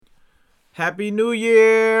Happy New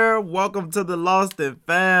Year! Welcome to the Lost and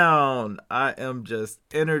Found. I am just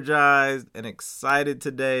energized and excited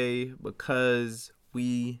today because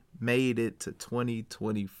we made it to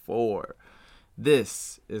 2024.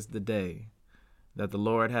 This is the day that the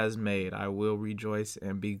Lord has made. I will rejoice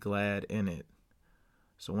and be glad in it.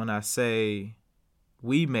 So when I say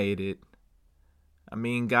we made it, I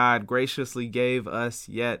mean God graciously gave us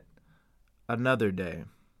yet another day.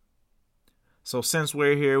 So since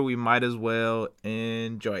we're here, we might as well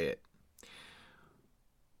enjoy it.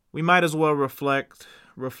 We might as well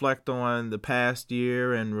reflect on the past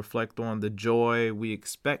year and reflect on the joy we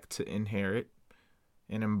expect to inherit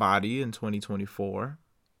and embody in 2024.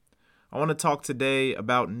 I want to talk today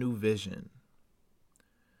about new vision.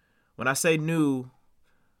 When I say new,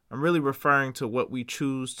 I'm really referring to what we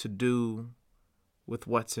choose to do with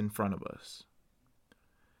what's in front of us.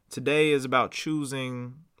 Today is about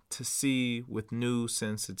choosing to see with new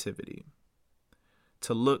sensitivity,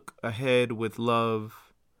 to look ahead with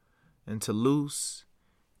love, and to loose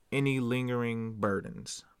any lingering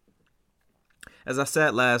burdens. As I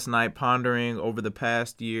sat last night pondering over the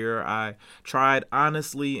past year, I tried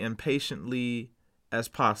honestly and patiently as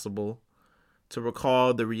possible to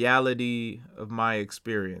recall the reality of my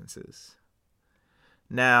experiences.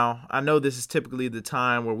 Now, I know this is typically the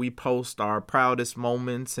time where we post our proudest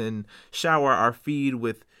moments and shower our feed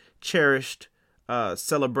with cherished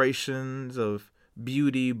celebrations of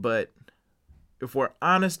beauty, but if we're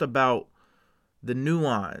honest about the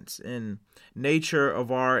nuance and nature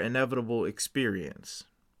of our inevitable experience,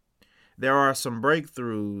 there are some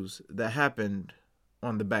breakthroughs that happened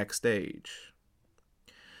on the backstage.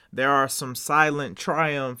 There are some silent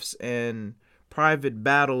triumphs and private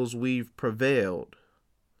battles we've prevailed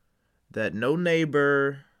that no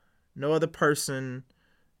neighbor, no other person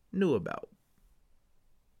knew about.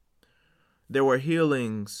 There were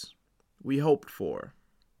healings we hoped for,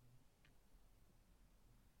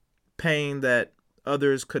 pain that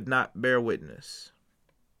others could not bear witness,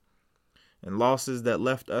 and losses that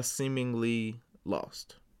left us seemingly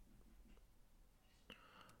lost.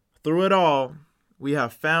 Through it all, we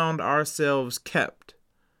have found ourselves kept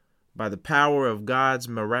by the power of God's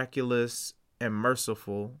miraculous and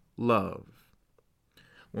merciful love.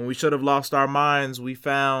 When we should have lost our minds, we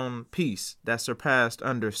found peace that surpassed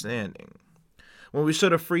understanding. When we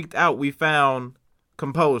should have freaked out, we found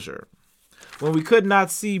composure. When we could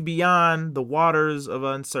not see beyond the waters of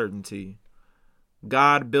uncertainty,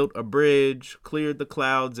 God built a bridge, cleared the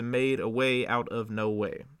clouds, and made a way out of no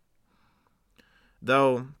way.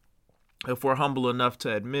 Though, if we're humble enough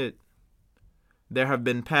to admit, there have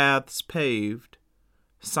been paths paved,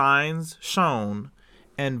 signs shown,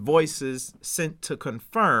 and voices sent to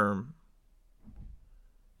confirm,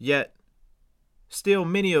 yet still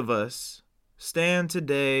many of us stand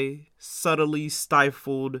today subtly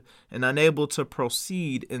stifled and unable to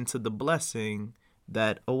proceed into the blessing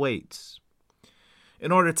that awaits.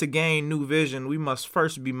 In order to gain new vision, we must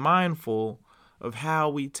first be mindful of how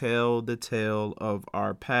we tell the tale of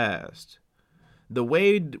our past. The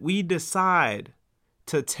way we decide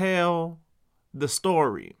to tell the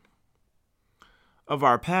story of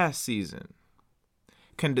our past season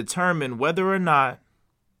can determine whether or not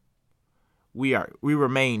we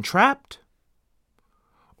remain trapped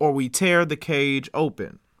or we tear the cage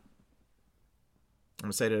open. I'm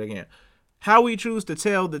going to say that again. How we choose to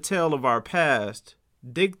tell the tale of our past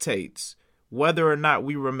dictates whether or not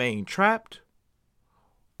we remain trapped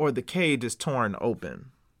or the cage is torn open.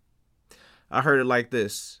 I heard it like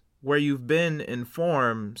this: where you've been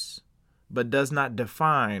informs but does not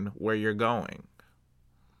define where you're going.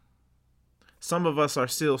 Some of us are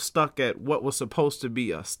still stuck at what was supposed to be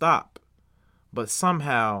a stop, but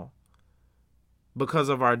somehow, because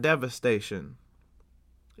of our devastation,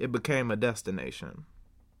 it became a destination.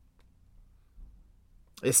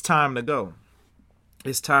 It's time to go.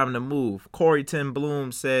 It's time to move. Corrie ten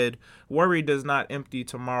Boom said, "Worry does not empty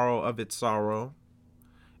tomorrow of its sorrow.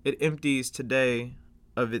 It empties today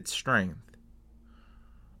of its strength."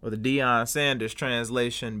 Or the Deion Sanders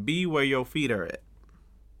translation, "Be where your feet are at."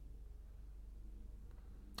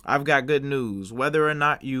 I've got good news. Whether or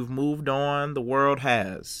not you've moved on, the world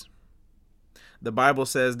has. The Bible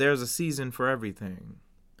says there's a season for everything.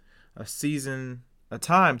 A season, a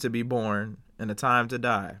time to be born, and a time to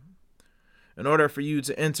die. In order for you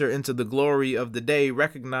to enter into the glory of the day,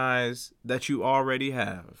 recognize that you already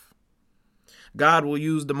have. God will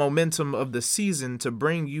use the momentum of the season to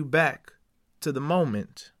bring you back to the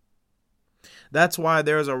moment. That's why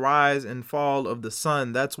there's a rise and fall of the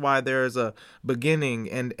sun. That's why there's a beginning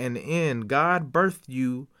and an end. God birthed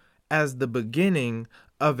you as the beginning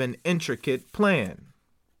of an intricate plan.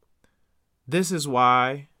 This is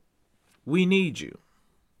why we need you.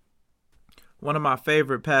 One of my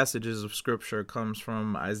favorite passages of scripture comes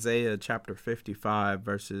from Isaiah chapter 55,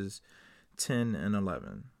 verses 10 and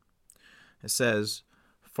 11. It says,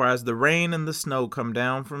 "For as the rain and the snow come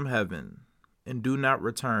down from heaven, and do not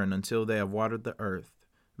return until they have watered the earth,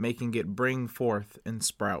 making it bring forth and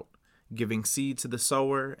sprout, giving seed to the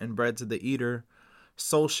sower and bread to the eater,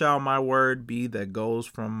 so shall my word be that goes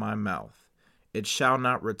from my mouth. It shall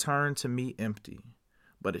not return to me empty,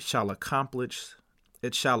 but it shall accomplish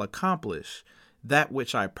that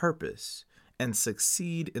which I purpose, and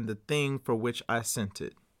succeed in the thing for which I sent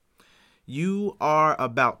it." You are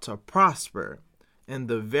about to prosper in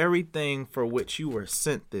the very thing for which you were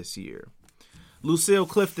sent this year. Lucille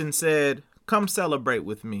Clifton said, "Come celebrate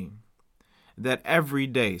with me that every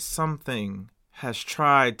day something has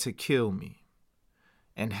tried to kill me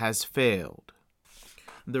and has failed.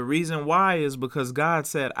 The reason why is because God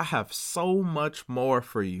said, I have so much more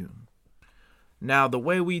for you." Now, the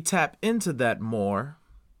way we tap into that more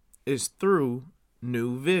is through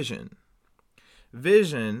new vision.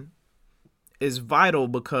 Vision is vital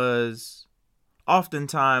because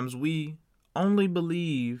oftentimes we only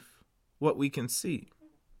believe what we can see.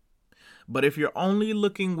 But if you're only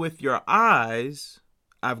looking with your eyes,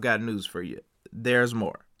 I've got news for you. There's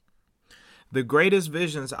more. The greatest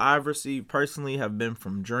visions I've received personally have been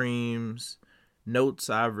from dreams, notes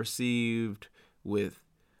I've received with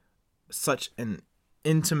such an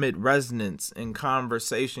intimate resonance in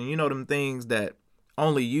conversation. You know, them things that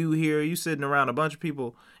only you hear. You sitting around a bunch of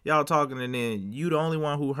people, y'all talking, and then you the only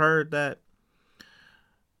one who heard that.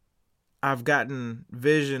 I've gotten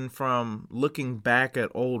vision from looking back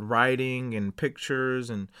at old writing and pictures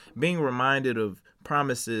and being reminded of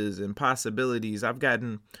promises and possibilities. I've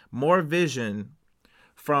gotten more vision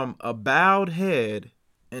from a bowed head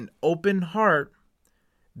and open heart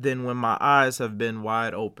than when my eyes have been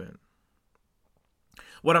wide open.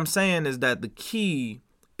 What I'm saying is that the key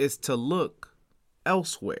is to look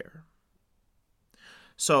elsewhere.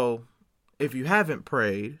 So if you haven't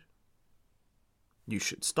prayed, you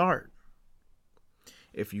should start.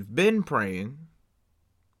 If you've been praying,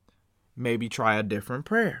 maybe try a different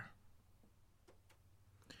prayer.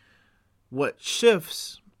 What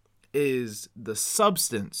shifts is the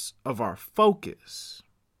substance of our focus.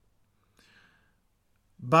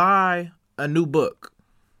 Buy a new book.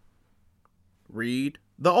 Read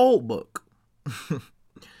the old book.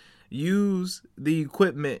 Use the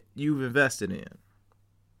equipment you've invested in.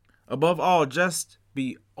 Above all, just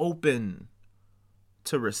be open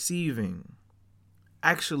to receiving.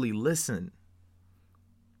 Actually listen.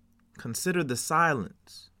 Consider the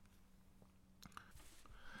silence.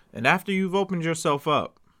 And after you've opened yourself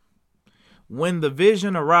up, when the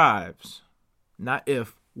vision arrives, not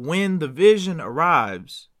if, when the vision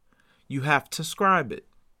arrives, you have to scribe it.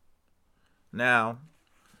 Now,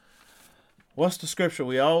 what's the scripture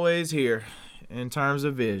we always hear in terms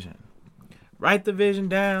of vision? Write the vision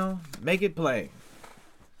down, make it plain.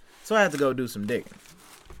 So I had to go do some digging.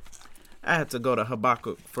 I had to go to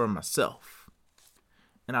Habakkuk for myself.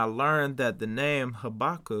 And I learned that the name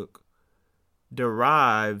Habakkuk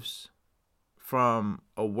derives from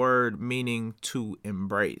a word meaning to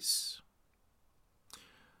embrace.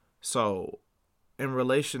 So, in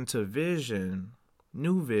relation to vision,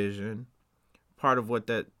 new vision, part of what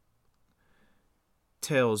that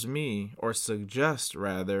tells me, or suggests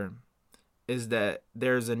rather, is that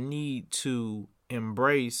there's a need to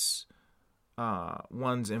embrace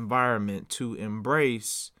one's environment, to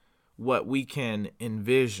embrace what we can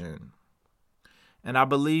envision. And I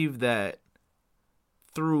believe that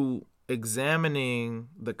through examining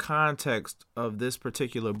the context of this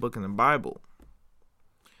particular book in the Bible,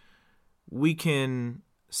 we can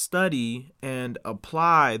study and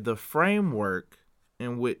apply the framework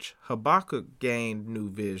in which Habakkuk gained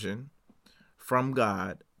new vision from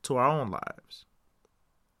God to our own lives.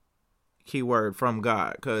 Keyword, from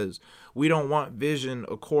God, because we don't want vision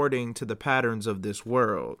according to the patterns of this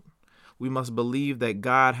world. We must believe that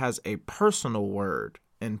God has a personal word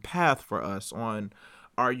and path for us on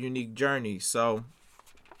our unique journey. So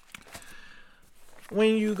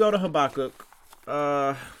when you go to Habakkuk,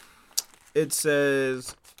 it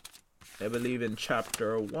says, I believe in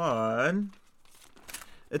chapter 1,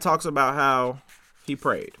 it talks about how he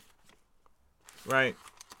prayed, right?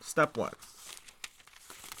 Step 1,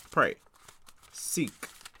 pray, seek,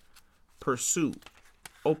 pursue,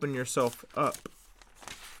 open yourself up.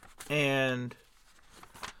 And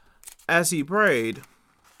as he prayed,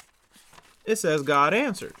 it says God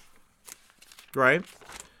answered, right?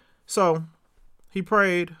 So he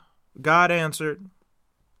prayed, God answered,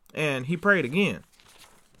 and he prayed again.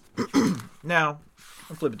 Now,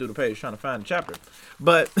 I'm flipping through the page trying to find the chapter.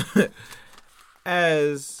 But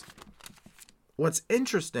as what's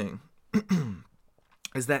interesting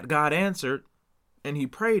is that God answered and he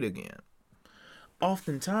prayed again.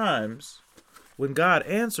 Oftentimes, when God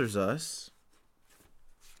answers us,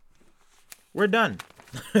 we're done.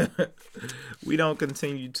 We don't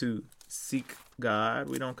continue to seek God.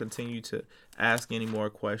 We don't continue to ask any more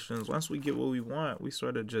questions. Once we get what we want, we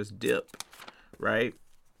sort of just dip, right?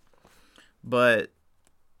 But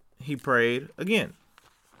he prayed again.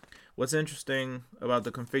 What's interesting about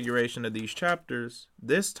the configuration of these chapters,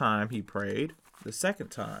 this time he prayed, the second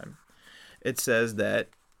time, it says that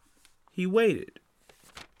he waited.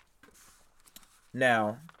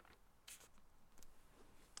 Now,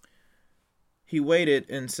 he waited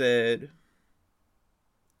and said,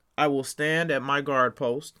 I will stand at my guard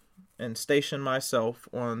post and station myself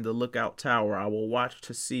on the lookout tower. I will watch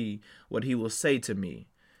to see what he will say to me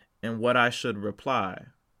and what I should reply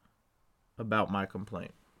about my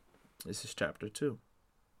complaint. This is chapter 2.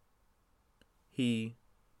 He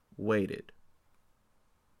waited.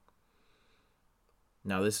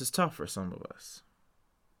 Now, this is tough for some of us.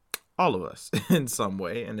 All of us in some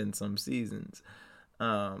way and in some seasons.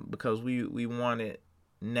 Because we want it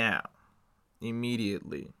now,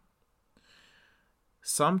 immediately.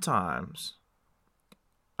 Sometimes,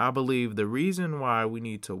 I believe the reason why we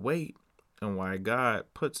need to wait and why God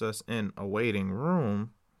puts us in a waiting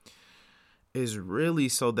room is really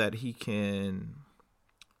so that he can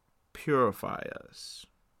purify us.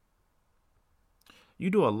 You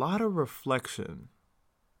do a lot of reflection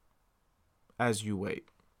as you wait.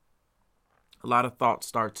 A lot of thoughts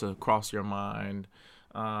start to cross your mind.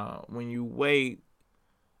 When you wait,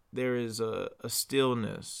 there is a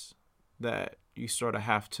stillness that you sort of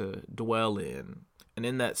have to dwell in. And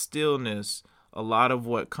in that stillness, a lot of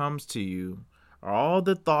what comes to you are all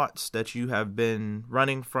the thoughts that you have been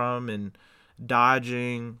running from and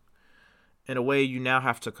dodging. In a way, you now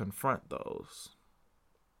have to confront those.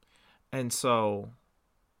 And so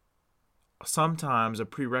sometimes a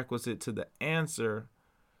prerequisite to the answer,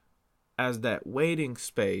 as that waiting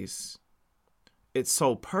space, it's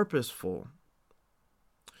so purposeful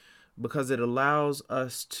because it allows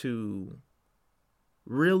us to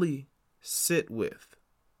really sit with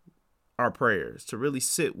our prayers, to really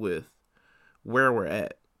sit with where we're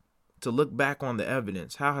at, to look back on the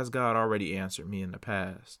evidence. How has God already answered me in the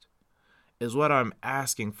past? Is what I'm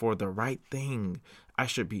asking for the right thing I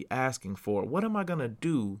should be asking for? What am I going to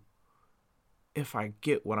do if I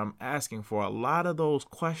get what I'm asking for? A lot of those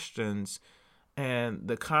questions and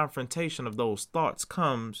the confrontation of those thoughts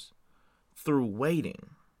comes through waiting.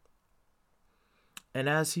 And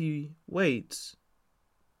as he waits,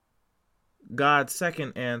 God's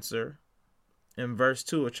second answer in verse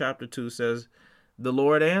 2 of chapter 2 says, the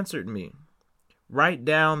Lord answered me, write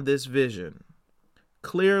down this vision,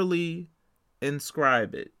 clearly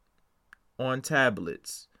inscribe it on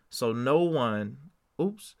tablets, so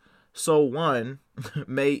one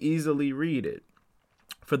may easily read it.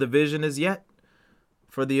 For the vision is yet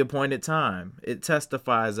for the appointed time. It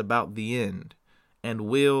testifies about the end and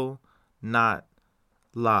will not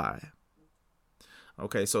lie.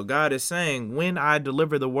 Okay, so God is saying, when I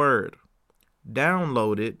deliver the word,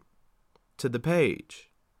 download it to the page.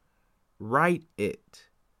 Write it.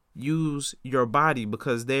 Use your body,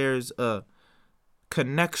 because there's a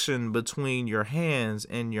connection between your hands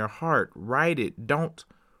and your heart. Write it. Don't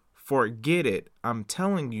forget it. I'm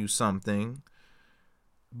telling you something,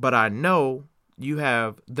 but I know you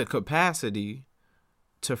have the capacity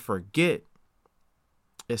to forget,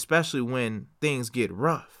 especially when things get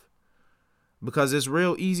rough, because it's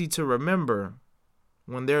real easy to remember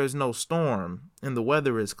when there is no storm and the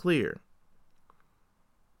weather is clear.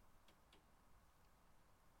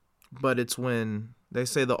 But it's when they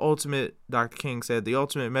say Dr. King said, the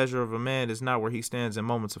ultimate measure of a man is not where he stands in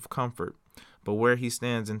moments of comfort, but where he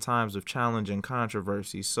stands in times of challenge and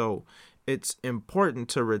controversy. So it's important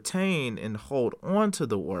to retain and hold on to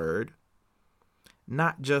the word,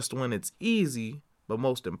 not just when it's easy, but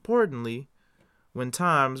most importantly, when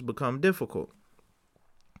times become difficult.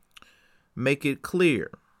 Make it clear,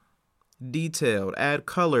 detailed, add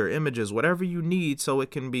color, images, whatever you need so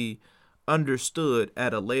it can be understood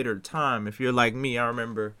at a later time. If you're like me, I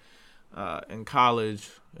remember in college,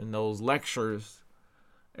 in those lectures,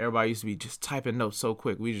 everybody used to be just typing notes so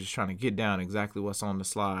quick. We just trying to get down exactly what's on the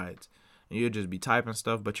slides. And you'll just be typing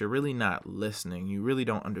stuff, but you're really not listening. You really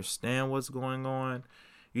don't understand what's going on.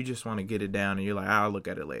 You just want to get it down and you're like, I'll look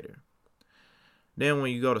at it later. Then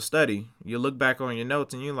when you go to study, you look back on your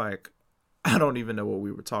notes and you're like, I don't even know what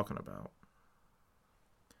we were talking about.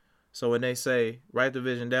 So when they say write the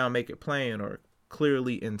vision down, make it plain, or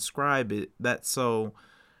clearly inscribe it, that's so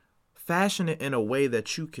fashion it in a way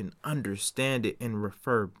that you can understand it and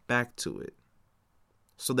refer back to it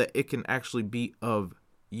so that it can actually be of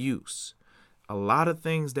use. A lot of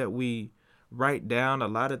things that we write down, a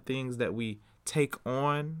lot of things that we take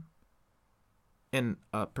on in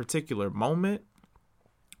a particular moment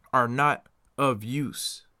are not of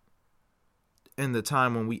use in the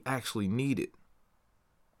time when we actually need it.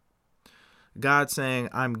 God saying,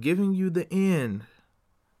 I'm giving you the end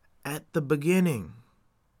at the beginning.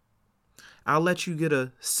 I'll let you get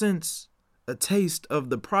a sense, a taste of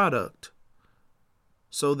the product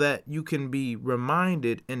so that you can be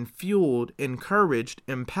reminded and fueled, encouraged,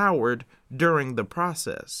 empowered during the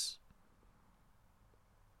process.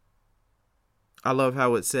 I love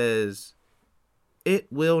how it says, it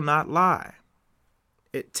will not lie.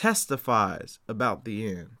 It testifies about the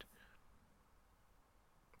end.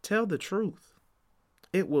 Tell the truth.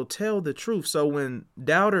 It will tell the truth. So when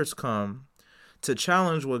doubters come to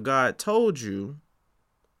challenge what God told you,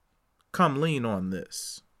 come lean on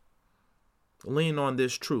this. Lean on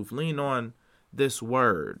this truth. Lean on this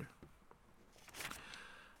word.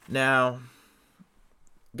 Now,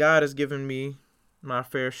 God has given me my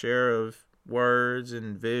fair share of words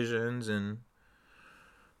and visions and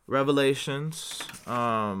revelations.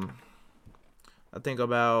 I think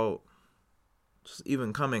about just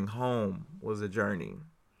even coming home was a journey.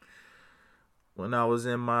 When I was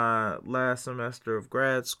in my last semester of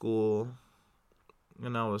grad school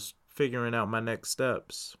and I was figuring out my next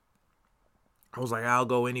steps, I was like, I'll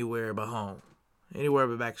go anywhere but home, anywhere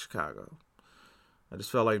but back to Chicago. I just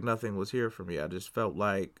felt like nothing was here for me. I just felt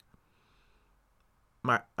like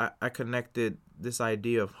I connected this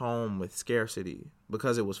idea of home with scarcity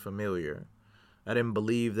because it was familiar. I didn't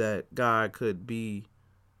believe that God could be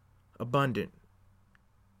abundant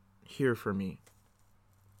here for me.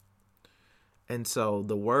 And so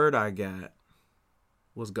the word I got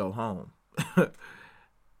was go home.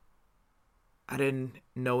 I didn't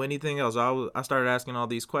know anything else. I started asking all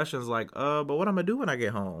these questions like, but what am I gonna do when I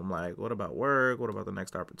get home? Like, what about work? What about the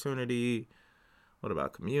next opportunity? What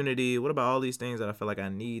about community? What about all these things that I feel like I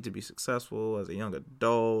need to be successful as a young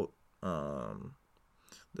adult?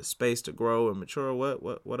 The space to grow and mature.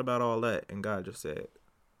 What about all that? And God just said,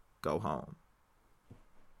 go home.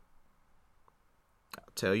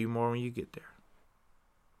 I'll tell you more when you get there.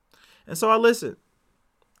 And so I listened.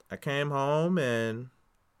 I came home and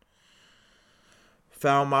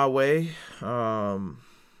found my way,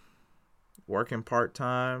 working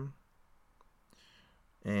part-time.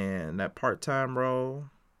 And that part-time role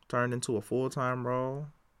turned into a full-time role.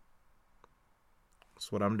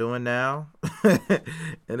 That's what I'm doing now.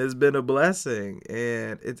 And it's been a blessing.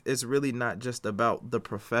 And it's really not just about the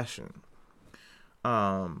profession.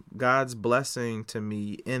 God's blessing to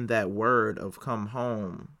me in that word of come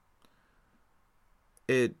home,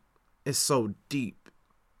 it is so deep.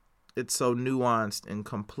 It's so nuanced and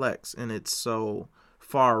complex, and it's so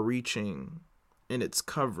far-reaching in its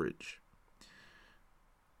coverage.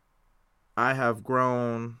 I have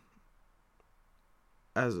grown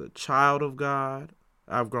as a child of God.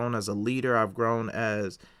 I've grown as a leader. I've grown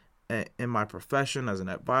as in my profession as an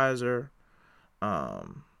advisor.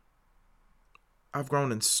 I've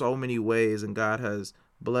grown in so many ways, and God has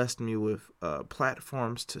blessed me with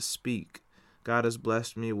platforms to speak. God has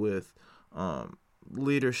blessed me with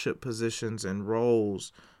leadership positions and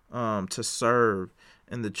roles to serve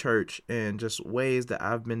in the church, and just ways that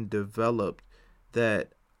I've been developed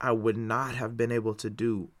that I would not have been able to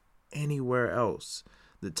do anywhere else.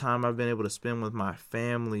 The time I've been able to spend with my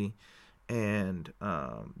family and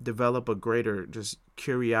develop a greater just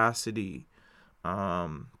curiosity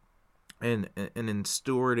and in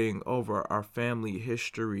stewarding over our family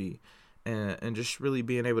history and just really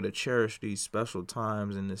being able to cherish these special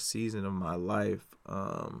times in this season of my life.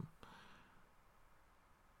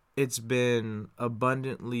 It's been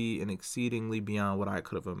abundantly and exceedingly beyond what I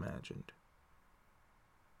could have imagined.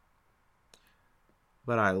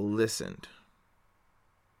 But I listened.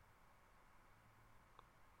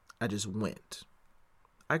 I just went.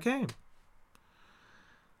 I came.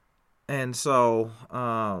 And so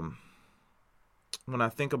when I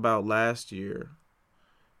think about last year,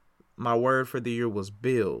 my word for the year was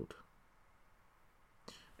build.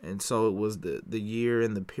 And so it was the year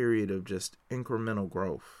and the period of just incremental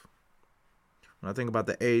growth. When I think about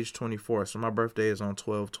the age 24, so my birthday is on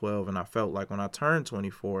 12/12, and I felt like when I turned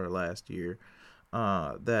 24 last year,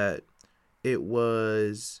 that it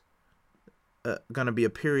was going to be a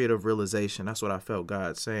period of realization. That's what I felt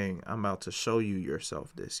God saying. I'm about to show you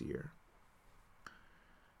yourself this year.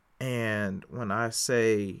 And when I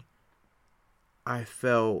say I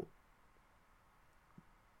felt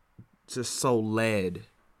just so led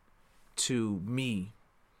to me.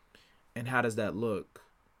 And how does that look?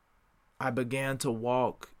 I began to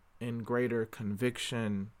walk in greater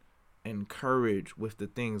conviction and courage with the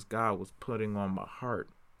things God was putting on my heart.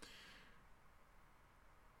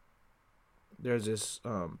 There's this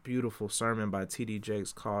beautiful sermon by T.D.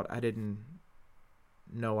 Jakes called "I Didn't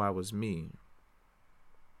Know I Was Me,"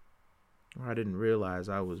 or "I Didn't Realize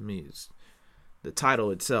I Was Me." The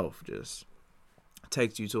title itself just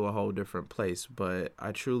takes you to a whole different place, but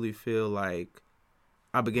I truly feel like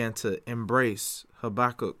I began to embrace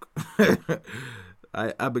Habakkuk.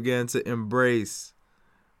 I began to embrace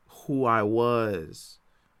who I was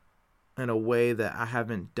in a way that I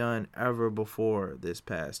haven't done ever before this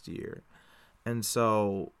past year. And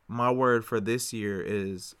so my word for this year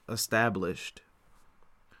is established,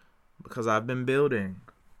 because I've been building.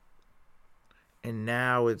 And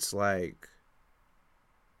now it's like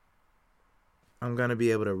I'm going to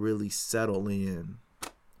be able to really settle in,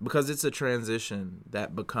 because it's a transition,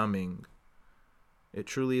 that becoming. It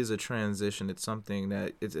truly is a transition. It's something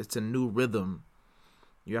that it's a new rhythm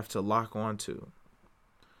you have to lock onto.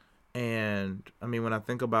 And I mean, when I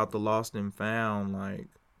think about the lost and found, like,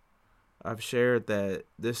 I've shared that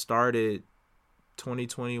this started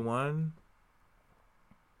 2021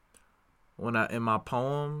 when in my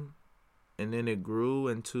poem, and then it grew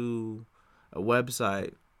into a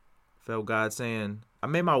website. Felt God saying, I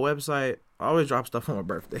made my website. I always drop stuff on my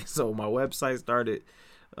birthday. So my website started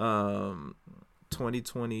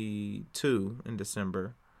 2022 in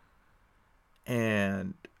December.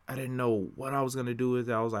 And I didn't know what I was going to do with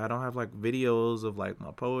it. I was like, I don't have like videos of like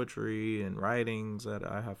my poetry and writings that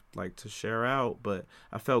I have like to share out. But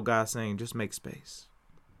I felt God saying, just make space.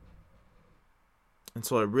 And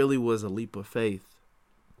so it really was a leap of faith.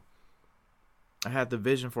 I had the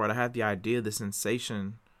vision for it. I had the idea, the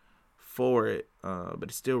sensation for it, but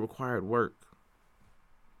it still required work.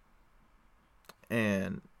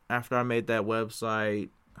 And after I made that website,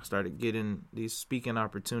 I started getting these speaking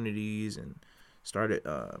opportunities and started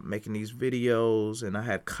making these videos, and I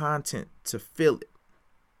had content to fill it.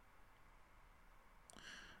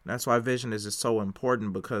 And that's why vision is so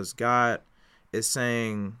important, because God is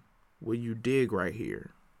saying, will you dig right here?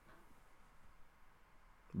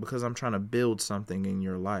 Because I'm trying to build something in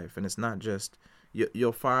your life. And it's not just,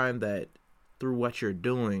 you'll find that through what you're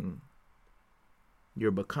doing,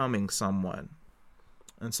 you're becoming someone.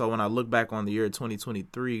 And so when I look back on the year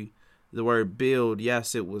 2023, the word build,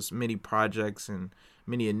 yes, it was many projects and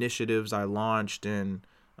many initiatives I launched, and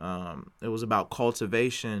it was about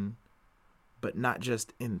cultivation, but not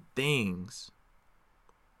just in things,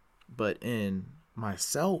 but in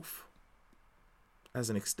myself as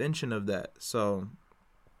an extension of that. So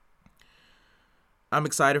I'm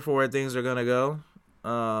excited for where things are going to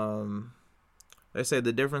go. They say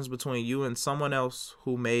the difference between you and someone else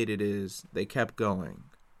who made it is they kept going.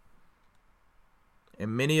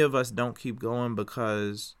 And many of us don't keep going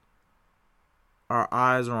because our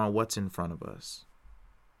eyes are on what's in front of us,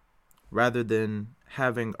 rather than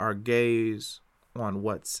having our gaze on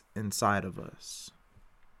what's inside of us.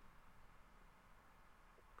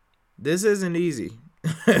 This isn't easy.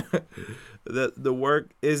 The work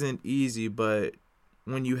isn't easy, but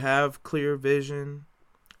when you have clear vision,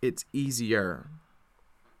 it's easier.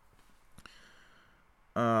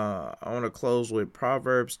 I want to close with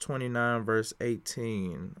Proverbs 29 verse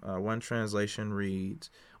 18. One translation reads,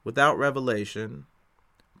 without revelation,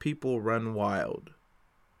 people run wild,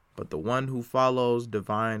 but the one who follows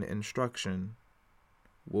divine instruction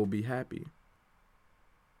will be happy.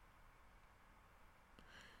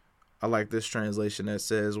 I like this translation that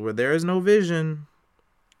says, where there is no vision,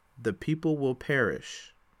 the people will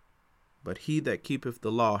perish, but he that keepeth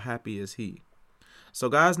the law, happy is he. So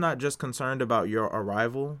God's not just concerned about your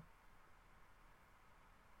arrival.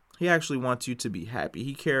 He actually wants you to be happy.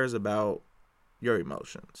 He cares about your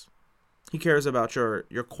emotions. He cares about your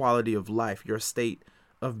quality of life, your state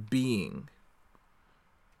of being.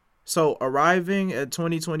 So arriving at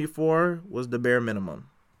 2024 was the bare minimum.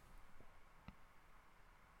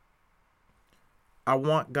 I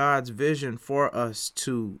want God's vision for us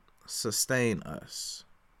to sustain us.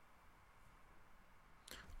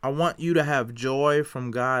 I want you to have joy from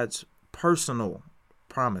God's personal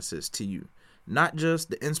promises to you, not just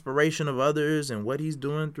the inspiration of others and what he's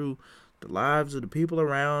doing through the lives of the people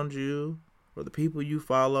around you or the people you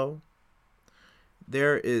follow.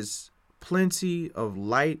 There is plenty of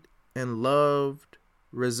light and love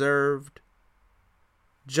reserved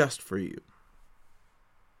just for you.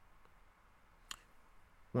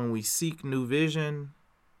 When we seek new vision,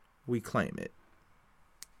 we claim it.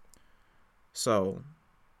 So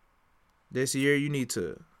this year you need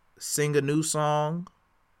to sing a new song,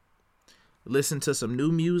 listen to some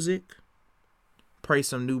new music, pray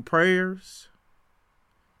some new prayers,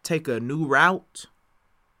 take a new route.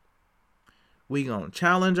 We gonna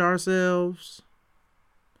challenge ourselves.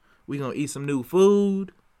 We gonna eat some new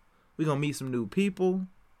food. We gonna meet some new people.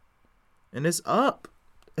 And it's up.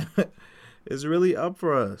 It's really up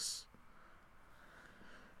for us.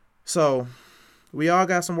 So we all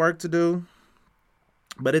got some work to do,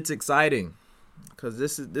 but it's exciting because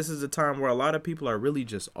this is a time where a lot of people are really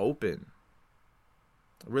just open.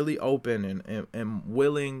 Really open and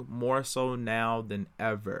willing more so now than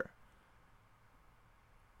ever.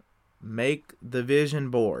 Make the vision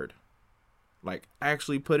board. Like,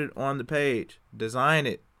 actually put it on the page. Design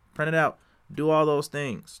it. Print it out. Do all those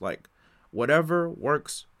things. Like, whatever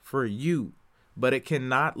works for you. But it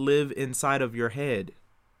cannot live inside of your head.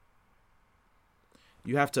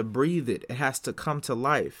 You have to breathe it. It has to come to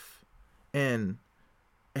life. And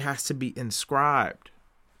it has to be inscribed.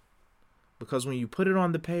 Because when you put it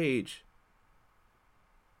on the page,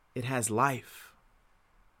 it has life.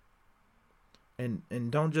 And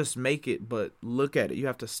don't just make it, but look at it. You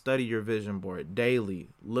have to study your vision board daily.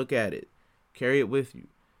 Look at it. Carry it with you.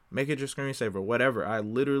 Make it your screensaver, whatever. I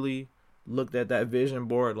literally looked at that vision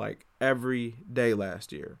board like every day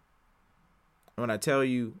last year. When I tell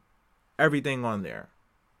you, everything on there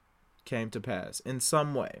came to pass in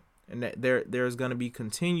some way. And that there's going to be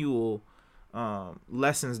continual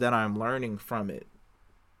lessons that I'm learning from it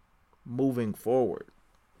moving forward.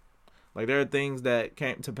 Like, there are things that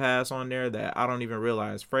came to pass on there that I don't even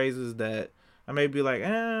realize. Phrases that I may be like,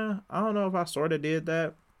 I don't know if I sort of did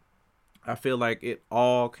that. I feel like it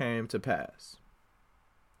all came to pass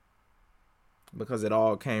because it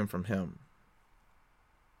all came from him.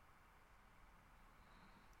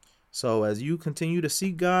 So as you continue to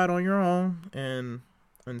seek God on your own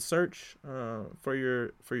and search for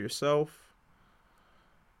yourself,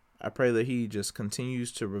 I pray that he just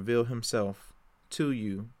continues to reveal himself to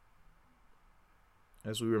you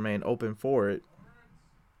as we remain open for it.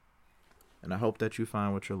 And I hope that you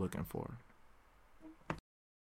find what you're looking for.